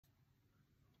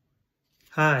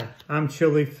Hi, I'm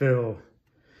Chili Phil.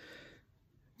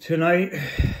 Tonight,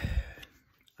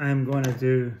 I'm going to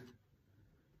do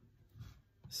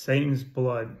Satan's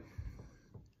Blood.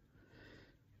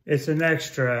 It's an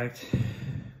extract.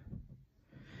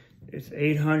 It's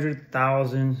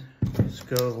 800,000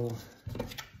 scovile.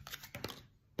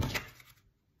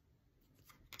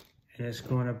 And it's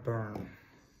going to burn.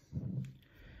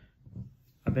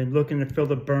 I've been looking to feel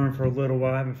the burn for a little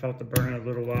while. I haven't felt the burn in a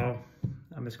little while.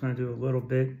 I'm just going to do a little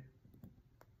bit.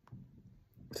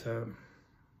 So,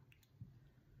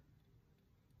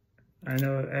 I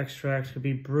know extracts could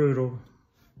be brutal.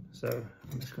 So,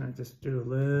 I'm just going to do a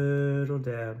little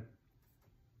dab.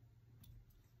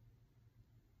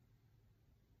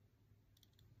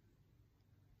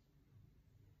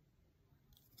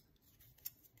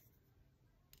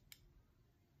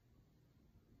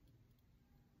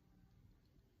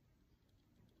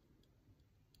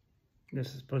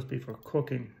 This is supposed to be for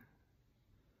cooking.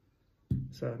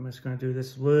 So I'm just going to do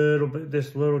this little bit,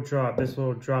 this little drop. This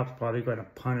little drop's probably going to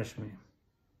punish me.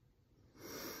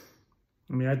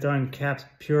 I mean, I've done caps,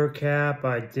 pure cap.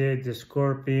 I did the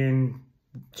scorpion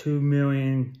 2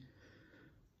 million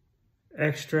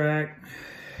extract.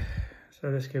 So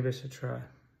let's give this a try.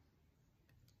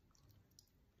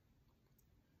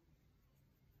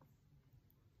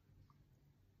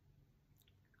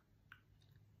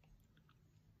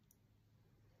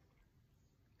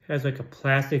 It has like a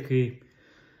plasticky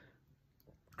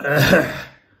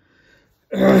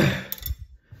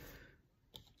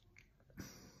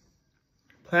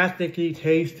plasticky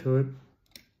taste to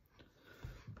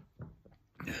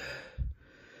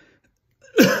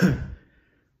it.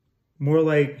 More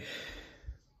like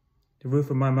the roof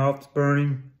of my mouth's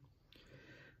burning,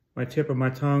 my tip of my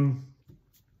tongue,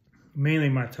 mainly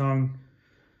my tongue.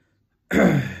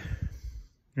 And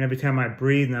every time I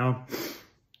breathe now,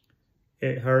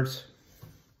 it hurts.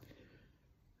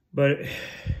 But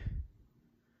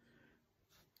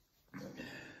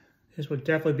this would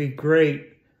definitely be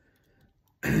great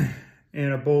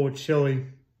in a bowl of chili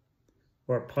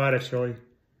or a pot of chili.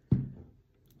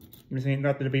 This ain't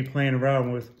nothing to be playing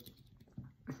around with.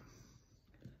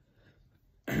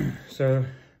 So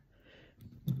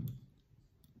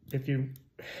if you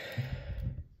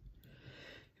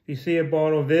see a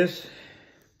bottle of this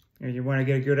and you want to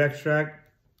get a good extract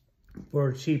for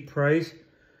a cheap price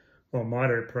or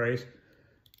moderate price,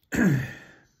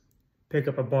 pick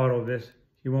up a bottle of this.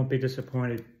 You won't be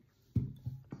disappointed.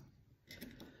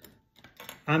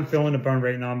 I'm feeling the burn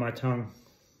right now on my tongue.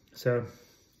 So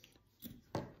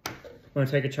I'm going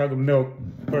to take a chug of milk.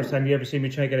 First time you ever see me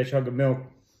take a chug of milk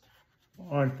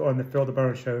on the Feel the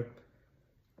Burn show.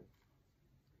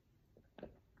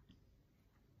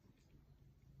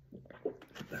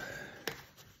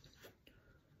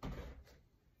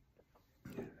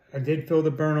 I did feel the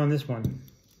burn on this one.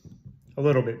 A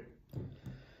little bit.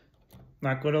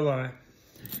 Not gonna lie.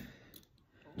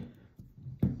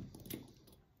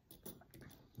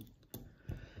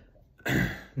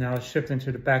 Now it's shifting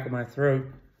to the back of my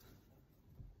throat.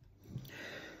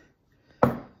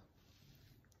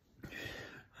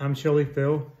 I'm Chili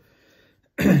Phil,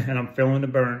 and I'm feeling the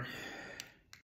burn.